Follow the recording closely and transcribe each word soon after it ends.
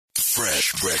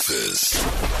Fresh breakfast.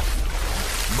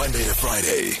 Monday to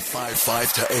Friday,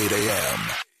 5 to 8 a.m.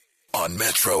 on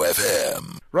Metro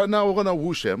FM. Right now, we're going to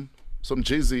woo Shem. Some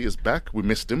Jay-Z is back. We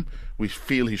missed him. We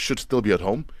feel he should still be at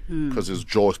home because his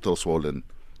jaw is still swollen.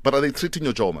 But are they treating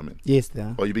your jaw, my man? Yes, they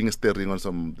are. Or are you being staring on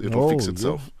some, it'll fix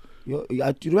itself? Do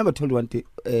you remember I told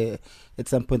you at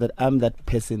some point that I'm that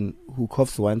person who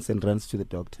coughs once and runs to the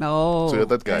doctor. Oh. So you're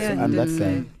that guy. I'm that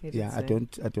guy. Yeah, I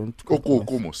don't. Koko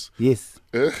kumos. Yes.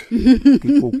 Eh?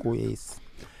 Koko, yes.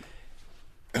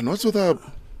 And what's with our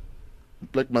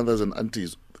black mothers and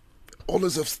aunties?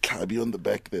 Always have scabby on the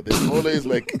back there. There's always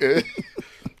like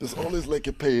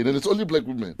a pain, and it's only black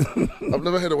women. I've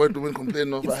never had a white woman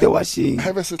complain of the washing. I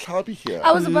have a scabby here.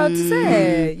 I was about to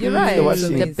say, you're right.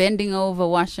 The bending over,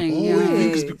 washing. Oh, I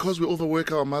think it's because we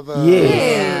overwork our mother.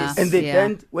 Yes. And they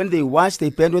bend when they wash. They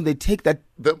bend when they take that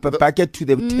bucket to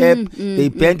the tap. They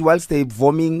bend whilst they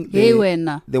vomiting.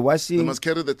 The washing. They must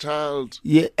carry the child.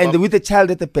 Yeah, and with the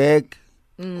child at the back.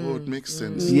 Oh, it makes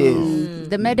sense. Yes.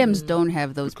 The madams don't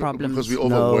have those problems. Because we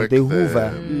overwork. They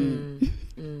hoover.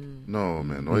 No,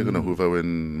 man. Why are you going to hoover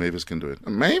when Mavis can do it?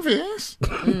 Mavis?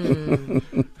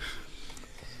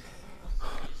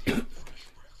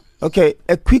 Okay,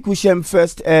 a quick Shem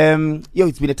first.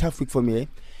 It's been a tough week for me.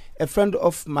 A friend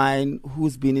of mine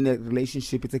who's been in a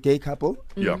relationship, it's a gay couple.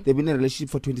 Yeah. They've been in a relationship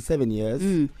for 27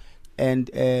 years. And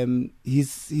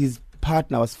his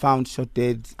partner was found shot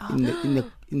dead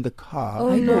in the car.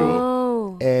 Oh,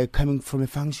 no. Coming from a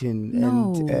function.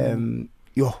 No.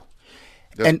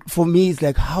 And and for me, it's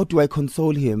like, how do I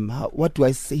console him? What do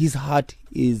I say? His heart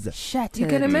is shattered. You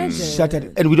can imagine.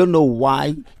 Shattered. And we don't know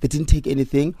why. They didn't take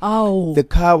anything. Oh. The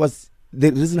car was...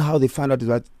 The reason how they found out is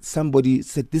that somebody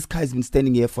said, this car has been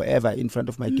standing here forever in front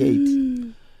of my gate.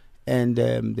 And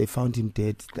they found him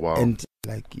dead. Wow. And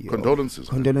Condolences.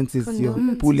 Condolences.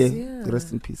 Condolences, Pule, yeah.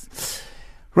 rest in peace.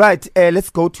 Right, let's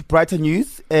go to brighter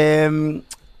news.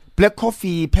 Black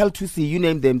Coffee, Peltusi, you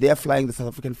name them, they are flying the South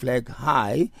African flag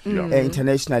high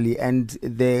internationally. And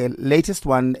the latest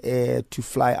one to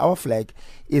fly our flag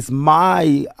is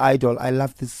my idol. I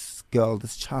love this girl,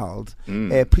 this child,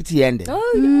 Pretty Yende.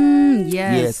 Oh, yes.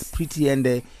 Yes, Pretty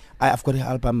Yende. I've got her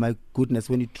album, my goodness,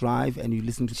 when you drive and you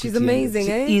listen to She's Pretty amazing, Yende,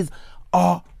 eh? She is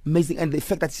amazing. And the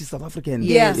fact that she's South African.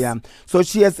 Yes. Yeah. So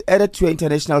she has added to her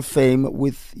international fame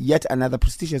with yet another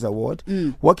prestigious award,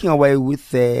 walking away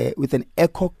with an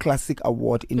Echo Classic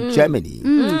Award in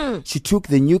Germany. She took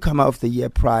the Newcomer of the Year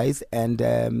prize, and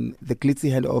the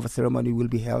glitzy handover ceremony will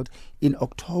be held in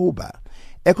October.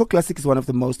 Echo Classic is one of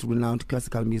the most renowned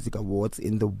classical music awards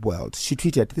in the world. She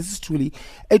tweeted, "This is truly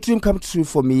a dream come true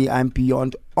for me. I'm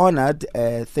beyond honored.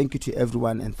 Thank you to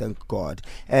everyone and thank God."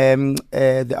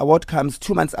 The award comes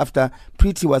 2 months after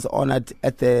Pretty was honored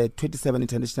at the 27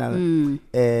 International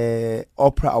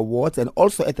Opera Awards and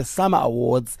also at the Summer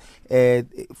Awards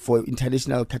for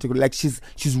international category. Like she's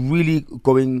really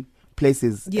going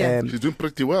places. Yeah. She's doing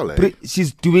pretty well, eh?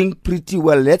 She's doing pretty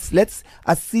well. Let's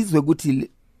asizwe ukuthi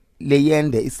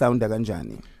Leyende is sound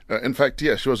kanjani. In fact,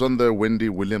 yeah, she was on the Wendy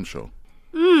Williams show.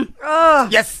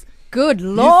 Yes. Good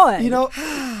Lord. You know,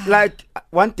 like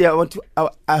one day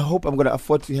I hope I'm going to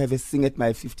afford to have a sing at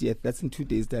my 50th. That's in 2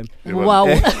 days' time. Wow.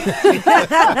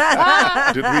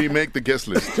 Did we make the guest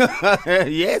list?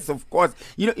 Yes, of course.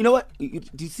 You know what? Do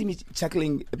you see me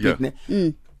chuckling a bit?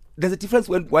 Yeah. There's a difference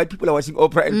when white people are watching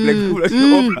opera and black people are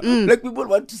watching opera. Black people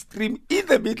want to scream in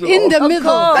the middle. In the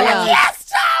middle. Like, yes,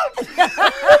 child!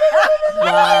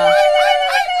 Wow.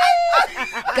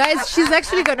 Guys, she's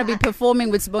actually going to be performing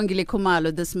with Sibongile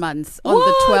Khumalo this month on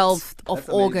the 12th of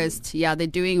August. Yeah, they're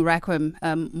doing Requiem,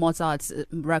 Mozart's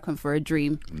Requiem for a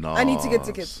Dream. No. I need to get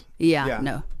tickets. Yeah.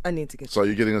 No. I need to get So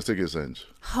you're getting us tickets, Ange?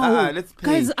 Let's pay.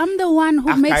 Guys, I'm the one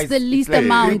who makes guys, the least play.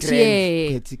 amount.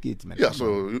 Pay Yeah. ticket, man. Yeah,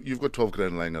 so you've got 12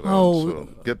 grand lying around. Oh. So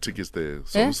get tickets there.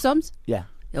 So, Soms? Yeah.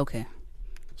 Okay.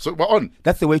 so we're on.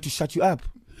 That's the way to shut you up.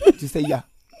 To say, yeah.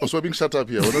 Oh, so we're being shut up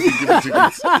here. We're not being given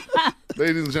tickets.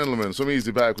 Ladies and gentlemen,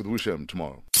 Somizi'S back with Shem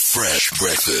tomorrow. Fresh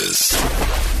breakfast.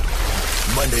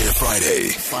 Monday to Friday,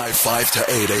 5 to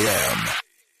 8 a.m.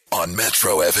 on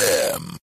Metro FM.